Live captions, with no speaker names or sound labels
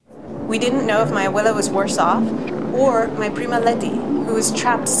We didn't know if my abuela was worse off or my prima Letty, who was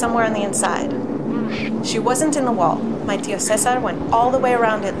trapped somewhere on the inside. She wasn't in the wall. My Tio Cesar went all the way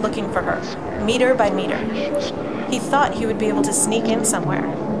around it looking for her, meter by meter. He thought he would be able to sneak in somewhere,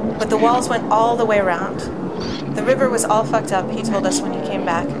 but the walls went all the way around. The river was all fucked up, he told us when he came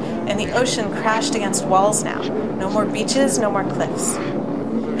back, and the ocean crashed against walls now. No more beaches, no more cliffs.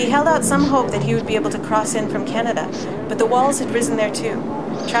 He held out some hope that he would be able to cross in from Canada, but the walls had risen there too,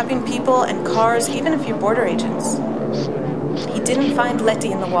 trapping people and cars, even a few border agents. He didn't find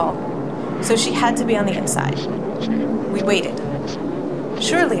Letty in the wall, so she had to be on the inside. We waited.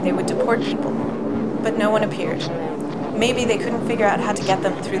 Surely they would deport people, but no one appeared. Maybe they couldn't figure out how to get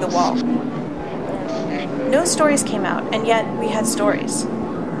them through the wall. No stories came out, and yet we had stories.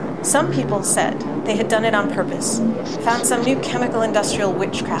 Some people said they had done it on purpose, found some new chemical industrial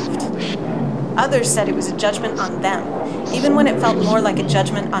witchcraft. Others said it was a judgment on them, even when it felt more like a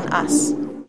judgment on us.